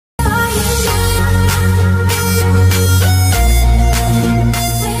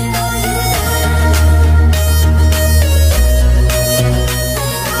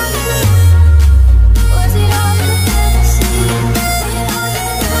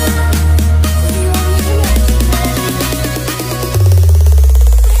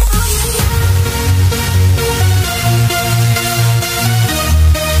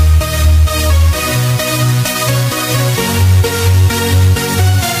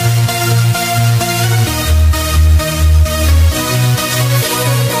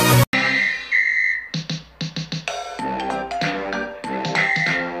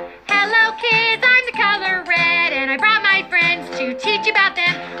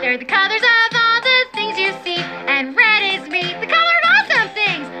They're the colors of all the things you see, and red is me, the color of awesome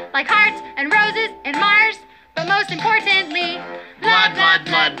things, like hearts and roses and Mars, but most importantly, blood, blood,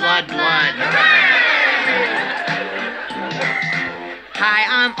 blood, blood, blood. Hi,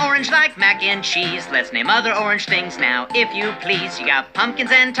 I'm orange like mac and cheese. Let's name other orange things now, if you please. You got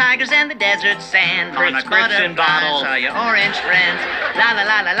pumpkins and tigers and the desert sand. On a Christian bottle. Are your orange friends? La la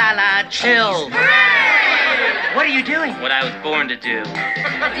la la la la. Chill. What are you doing? What I was born to do.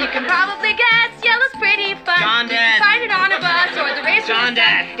 As you can probably guess, yellow's pretty fun. John You Dad. can find it on a bus or the race. John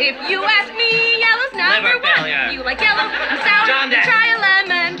Dad. If you ask me, yellow's number Liver one. failure. If you like yellow and sour, John then Dad. try a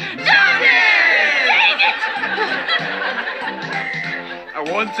lemon. John Dad! Dang it!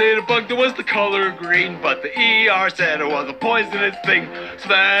 I once ate a bug that was the color green, but the ER said it was a poisonous thing. So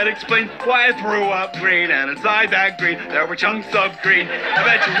that explains why I threw up green, and inside that green there were chunks of green. I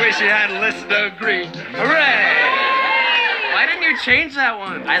bet you wish you had listened to green. Hooray! Why didn't you change that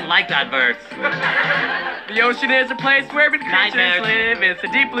one? I like that verse. The ocean is a place where creatures Nightmares. live. It's a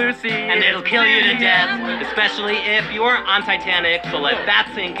deep blue sea. And it'll kill you to death, especially if you're on Titanic, so let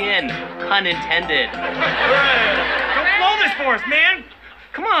that sink in. Pun intended. Don't blow this for us, man!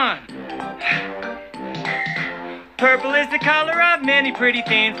 Come on! Purple is the color of many pretty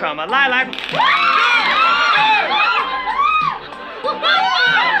things, from a lilac.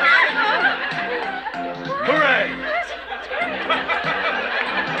 Hooray!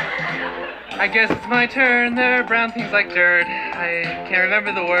 I guess it's my turn. There are brown things like dirt. I can't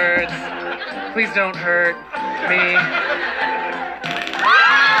remember the words. Please don't hurt me.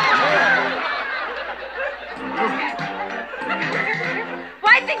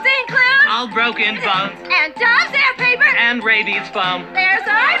 White things include All broken bones and Dove's air paper. and rabies foam. There's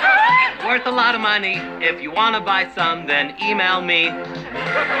ivory. Worth a lot of money. If you want to buy some, then email me.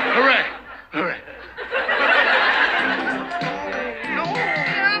 Hooray! Hooray!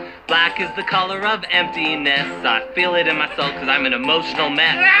 Black is the color of emptiness. I feel it in my soul because I'm an emotional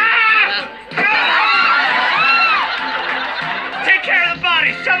mess. Take care of the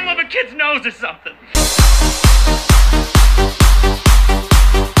body. Shove him up a kid's nose or something.